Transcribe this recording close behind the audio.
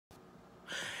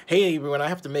Hey everyone, I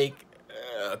have to make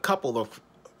a couple of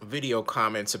video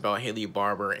comments about Harley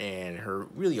Barber and her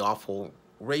really awful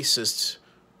racist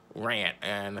rant.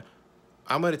 And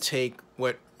I'm going to take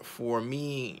what for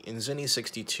me in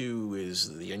Zenny62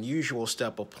 is the unusual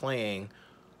step of playing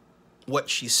what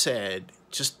she said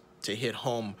just to hit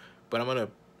home. But I'm going to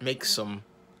make some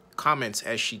comments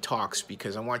as she talks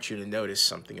because I want you to notice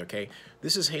something, okay?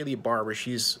 This is Harley Barber.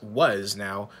 Was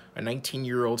now a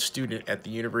 19-year-old student at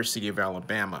the University of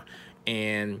Alabama,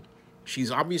 and she's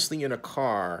obviously in a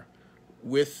car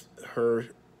with her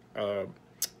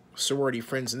sorority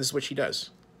friends, and this is what she does.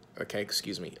 Okay,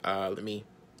 excuse me. Let me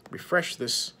refresh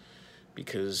this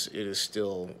because it is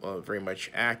still very much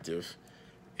active,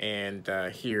 and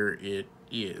here it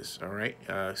is. All right,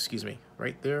 excuse me,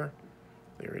 right there.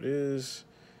 There it is.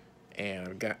 And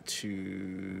I've got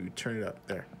to turn it up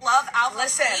there. Love Alpha.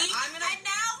 Listen. And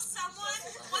now someone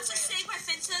wants to shake my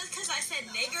fences because I said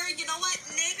nigger. You know what?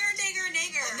 Nigger.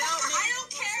 No, I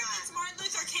don't care if it's Martin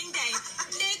Luther King Day.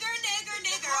 Nigger.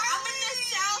 I'm in the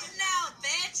South now,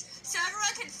 bitch. So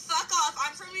everyone can fuck off.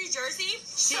 I'm from New Jersey.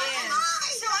 So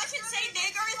I can say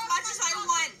nigger as much as I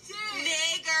want.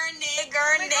 Nigger.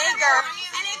 And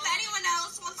if anyone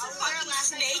else wants to fucking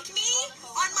snake me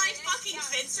on my fucking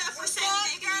fence for saying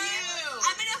nigger,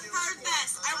 I'm in a fur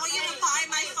vest. I want you to buy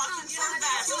my fucking fur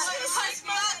vest. Because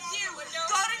fuck you.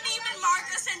 Go to Neiman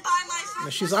Marcus and buy my fucking now,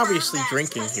 she's obviously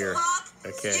drinking here.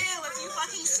 Okay. You, if you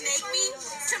fucking snake me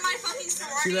to my fucking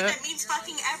sorority, that means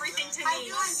fucking everything to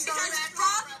me. Because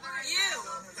fuck you.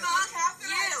 Fuck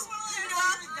you.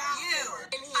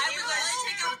 I would literally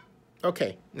take a...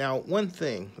 Okay, now one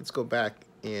thing. Let's go back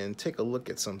and take a look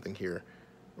at something here.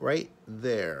 Right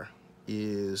there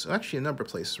is actually a number of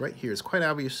places. Right here is quite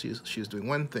obvious she's doing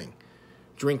one thing,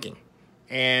 drinking.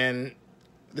 And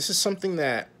this is something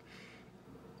that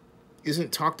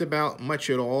isn't talked about much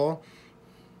at all.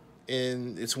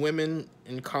 And it's women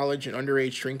in college and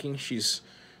underage drinking. She's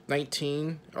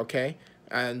 19, okay?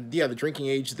 And yeah, the drinking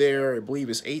age there, I believe,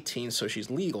 is 18, so she's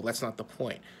legal. That's not the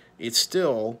point. It's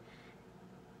still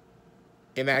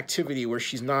an activity where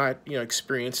she's not,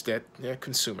 experienced at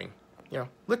consuming,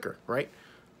 liquor, right?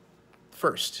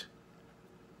 First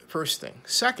thing.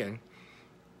 Second,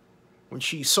 when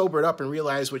she sobered up and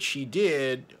realized what she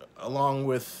did, along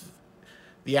with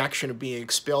the action of being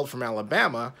expelled from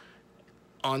Alabama,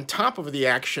 on top of the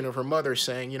action of her mother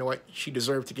saying, you know what, she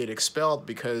deserved to get expelled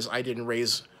because I didn't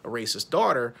raise a racist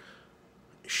daughter,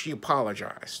 she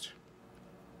apologized.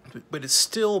 But it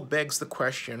still begs the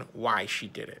question why she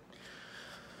did it.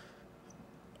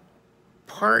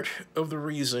 Part of the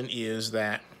reason is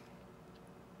that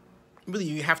really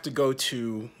you have to go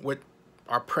to what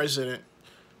our president,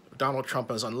 Donald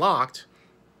Trump, has unlocked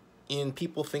in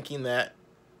people thinking that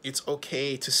it's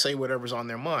okay to say whatever's on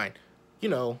their mind. They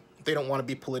don't want to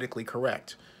be politically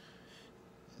correct.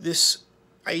 This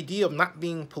idea of not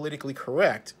being politically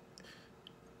correct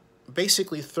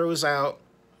basically throws out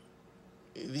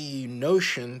the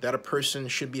notion that a person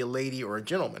should be a lady or a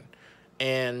gentleman,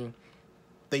 and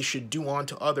they should do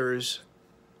unto others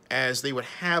as they would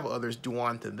have others do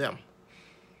unto them.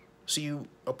 So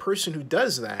a person who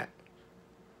does that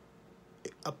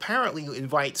apparently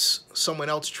invites someone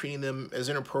else treating them as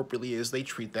inappropriately as they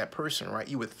treat that person, right?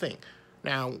 You would think.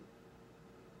 Now,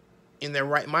 in their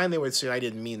right mind, they would say, I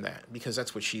didn't mean that, because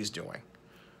that's what she's doing.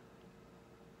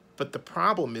 But the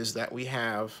problem is that we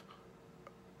have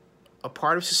a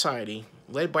part of society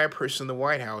led by a person in the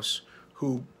White House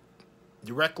who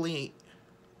directly,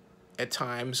 at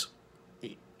times,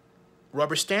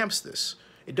 rubber stamps this.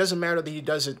 It doesn't matter that he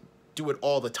doesn't do it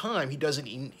all the time.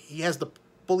 He has the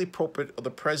fully pulpit of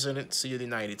the presidency of the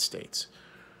United States.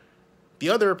 The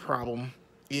other problem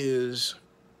is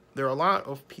there are a lot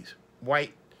of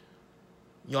white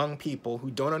young people who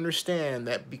don't understand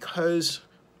that because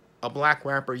a black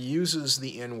rapper uses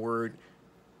the N-word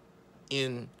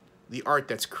in the art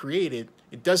that's created,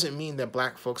 it doesn't mean that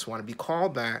black folks want to be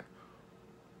called that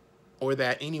or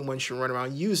that anyone should run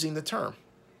around using the term.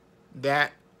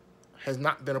 That has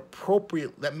not been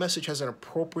appropriate, that message hasn't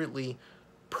appropriately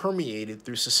permeated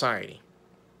through society.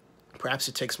 Perhaps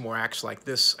it takes more actions like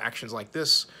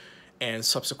this, and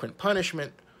subsequent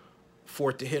punishment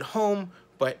for it to hit home,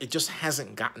 but it just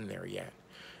hasn't gotten there yet.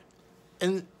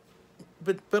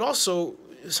 But also,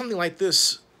 something like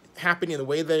this happening the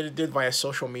way that it did via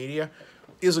social media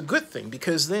is a good thing,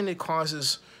 because then it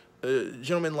causes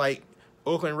gentlemen like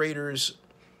Oakland Raiders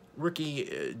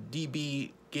rookie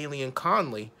DB Gareon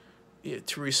Conley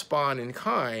to respond in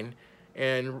kind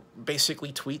and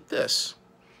basically tweet this.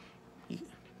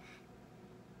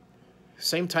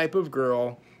 Same type of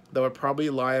girl that would probably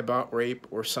lie about rape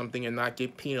or something and not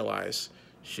get penalized.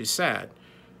 She's sad.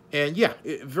 And yeah,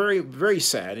 very, very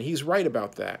sad. And he's right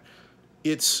about that.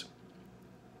 It's,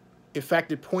 in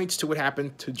fact, it points to what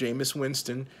happened to Jameis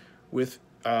Winston with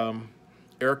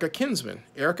Erica Kinsman.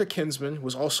 Erica Kinsman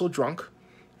was also drunk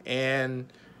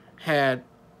and had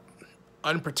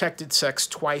unprotected sex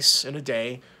twice in a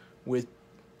day with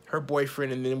her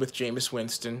boyfriend and then with Jameis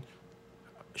Winston.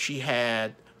 She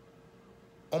had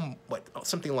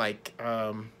something like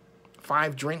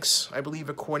 5 drinks, I believe,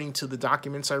 according to the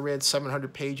documents I read,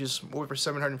 700 pages, over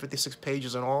 756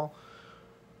 pages in all.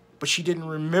 But she didn't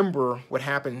remember what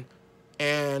happened,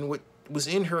 and what was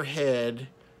in her head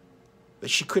that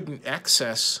she couldn't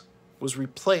access was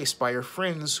replaced by her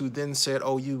friends, who then said,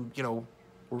 oh, you know,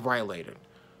 were violated.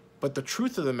 But the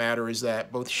truth of the matter is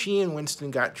that both she and Winston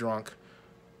got drunk,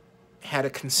 had a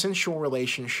consensual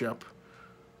relationship,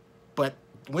 but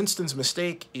Winston's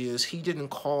mistake is he didn't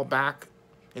call back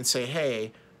and say,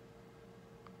 hey,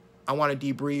 I want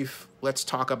to debrief, let's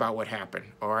talk about what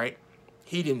happened, all right?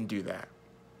 He didn't do that.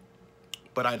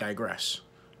 But I digress.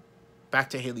 Back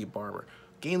to Harley Barber.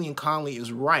 Gareon Conley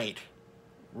is right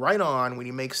on when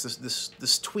he makes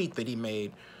this tweet that he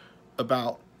made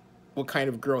about what kind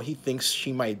of girl he thinks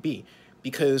she might be,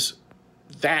 because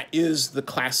that is the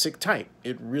classic type.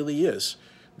 It really is.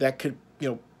 That could, you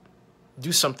know,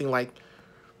 do something like,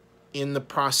 in the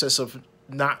process of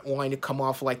not wanting to come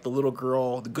off like the little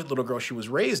girl, the good little girl she was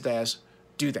raised as,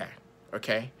 do that,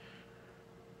 okay?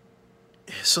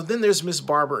 So then there's Miss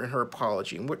Barber and her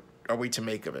apology, and what are we to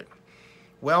make of it?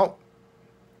 Well,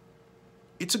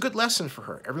 it's a good lesson for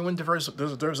her. Everyone deserves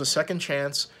a second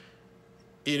chance.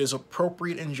 It is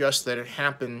appropriate and just that it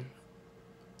happened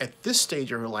at this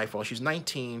stage of her life while she's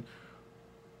 19,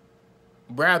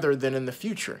 rather than in the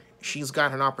future. She's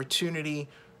got an opportunity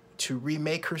to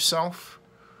remake herself,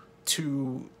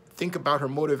 to think about her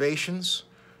motivations,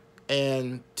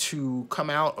 and to come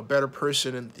out a better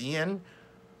person in the end.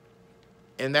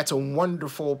 And that's a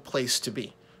wonderful place to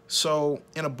be. So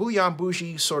in a bouillon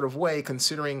bougie sort of way,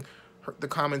 considering the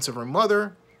comments of her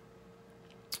mother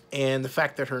and the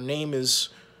fact that her name is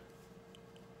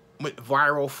went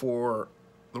viral for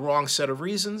the wrong set of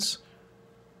reasons,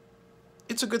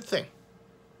 it's a good thing.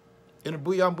 In a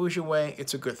bouillon bougie way,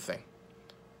 it's a good thing.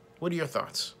 What are your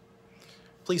thoughts?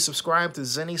 Please subscribe to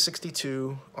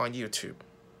Zenny62 on YouTube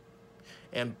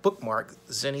and bookmark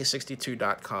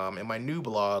Zenny62.com and my new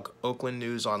blog,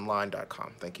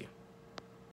 OaklandNewsOnline.com. Thank you.